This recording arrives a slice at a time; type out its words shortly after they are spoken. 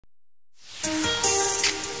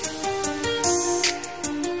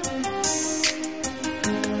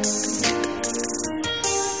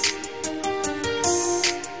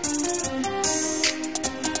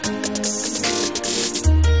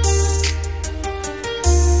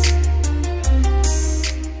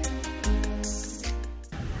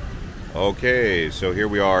Okay, so here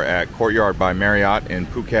we are at Courtyard by Marriott in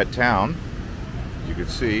Phuket Town. You can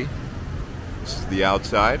see this is the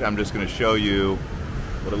outside. I'm just going to show you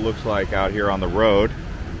what it looks like out here on the road.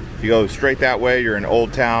 If you go straight that way, you're in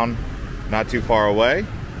Old Town, not too far away.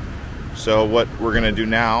 So what we're going to do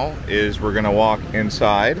now is we're going to walk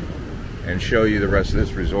inside and show you the rest of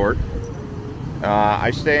this resort.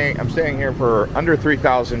 I'm staying here for under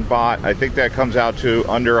 3,000 baht. I think that comes out to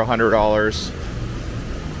under $100.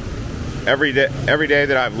 Every day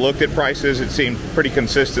that I've looked at prices, it seemed pretty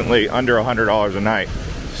consistently under $100 a night.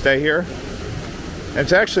 Stay here. And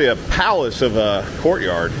it's actually a palace of a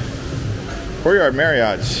Courtyard. Courtyard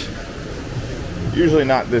Marriott's usually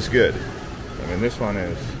not this good. I mean, this one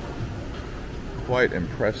is quite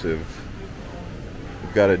impressive.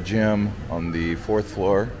 We've got a gym on the 4th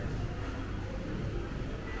floor.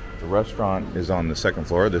 The restaurant is on the 2nd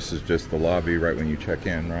floor. This is just the lobby right when you check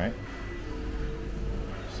in, right?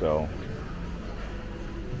 So,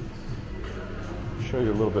 show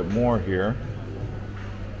you a little bit more here.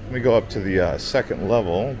 Let me go up to the 2nd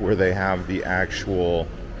level where they have the actual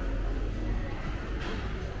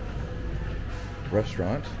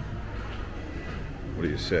restaurant. What do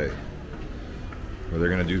you say? Where they're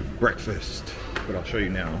gonna do breakfast, but I'll show you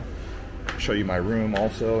now. I'll show you my room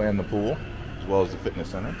also and the pool, as well as the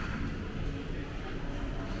fitness center.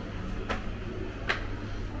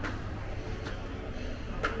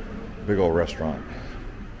 Big old restaurant.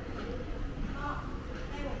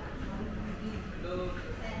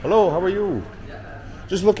 Hello, how are you?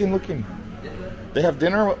 Just looking. They have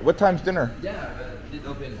dinner? What time's dinner? Yeah, it's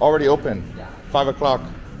open. Already open? Yeah. 5 o'clock,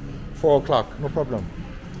 4 o'clock, no problem.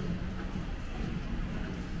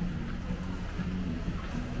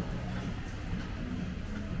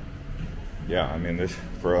 Yeah, I mean, this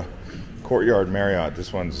for a Courtyard Marriott,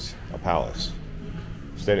 this one's a palace.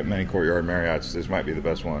 Stayed at many Courtyard Marriotts, this might be the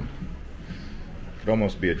best one. Could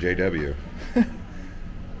almost be a JW.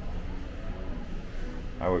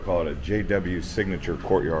 I would call it a JW signature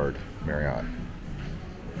Courtyard Marriott.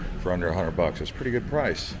 For under $100, it's a pretty good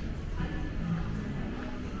price.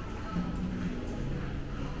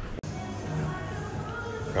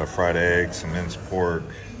 Got a fried egg, some minced pork,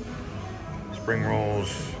 spring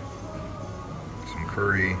rolls, some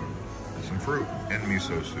curry, some fruit, and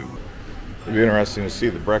miso soup. It'll be interesting to see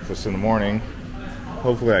the breakfast in the morning.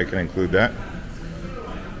 Hopefully I can include that.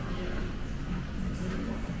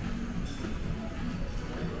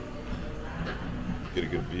 Get a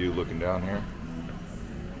good view looking down here.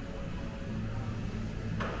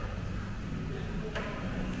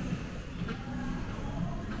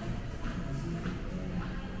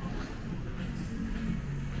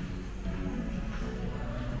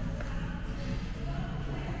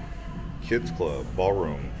 Kids Club,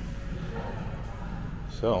 ballroom.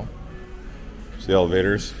 So, it's the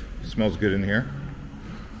elevators. Smells good in here.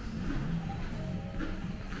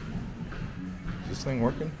 Is this thing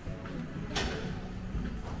working?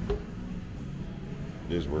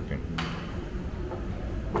 It is working.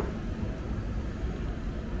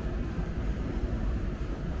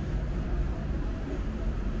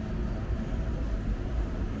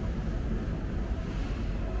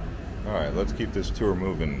 All right, let's keep this tour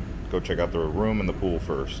moving. Go check out the room and the pool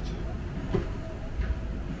first.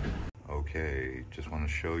 Okay, just want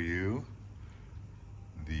to show you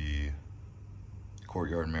the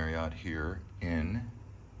Courtyard Marriott here in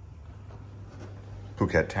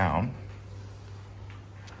Phuket Town.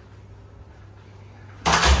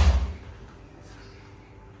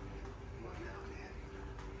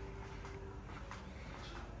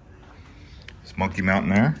 It's Monkey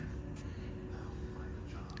Mountain there.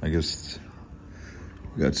 I guess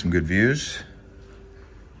we got some good views.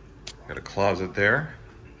 Got a closet there.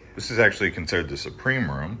 This is actually considered the supreme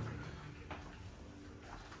room.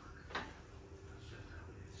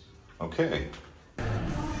 Okay.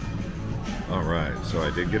 All right, so I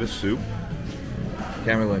did get a soup,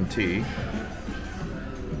 chamomile tea,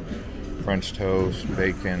 French toast,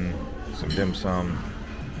 bacon, some dim sum,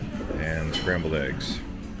 and scrambled eggs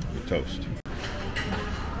with toast.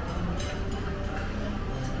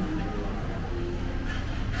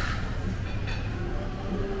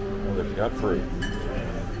 Got fruit.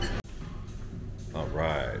 All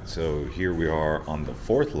right, so here we are on the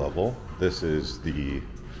 4th level. This is the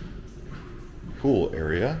pool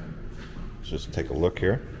area. Let's just take a look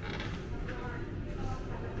here.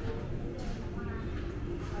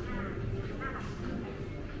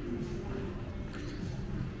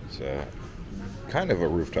 It's kind of a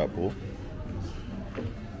rooftop pool.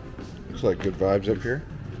 Looks like good vibes up here.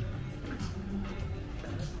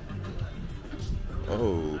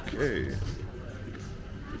 Okay.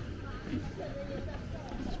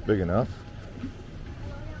 Let's big enough.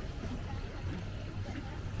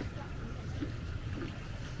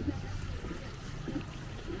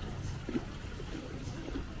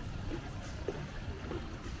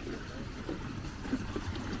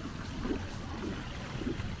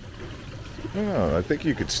 Oh, I think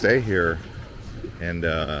you could stay here and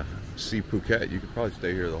see Phuket. You could probably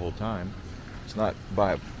stay here the whole time. It's not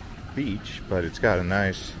by a beach, but it's got a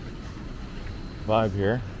nice vibe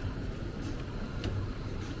here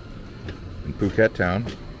in Phuket Town.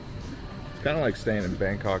 It's kind of like staying in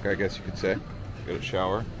Bangkok, I guess you could say. Get a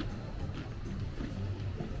shower.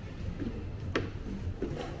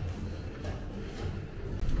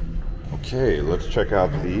 Okay, let's check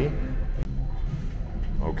out the...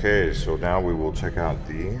 Okay, so now we will check out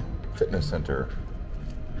the fitness center.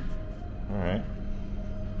 All right.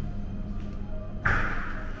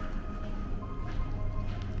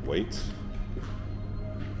 Weights.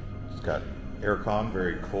 It's got aircon,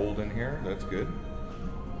 very cold in here. That's good.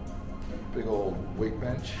 Big old weight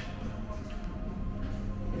bench.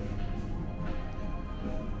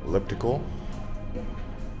 Elliptical.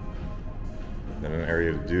 Then an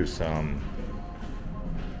area to do some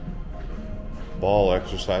ball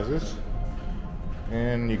exercises,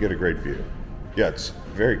 and you get a great view. Yeah, it's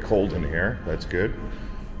very cold in here. That's good.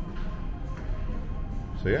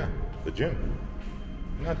 So yeah, the gym,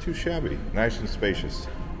 not too shabby, nice and spacious.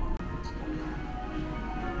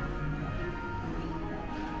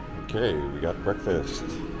 Okay, we got breakfast.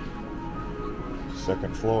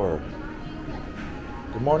 Second floor.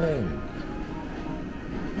 Good morning.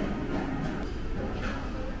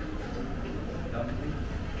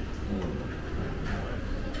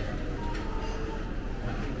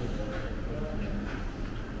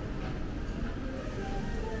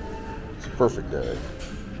 Perfect day.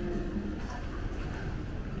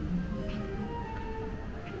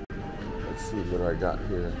 Let's see what I got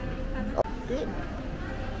here. Oh, good.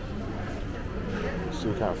 Let's see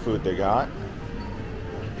what kind of food they got.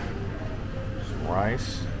 Some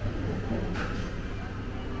rice.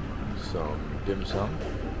 Some dim sum.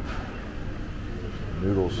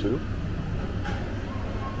 Noodle soup.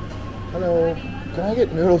 Hello. Can I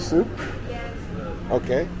get noodle soup? Yes.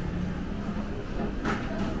 Okay.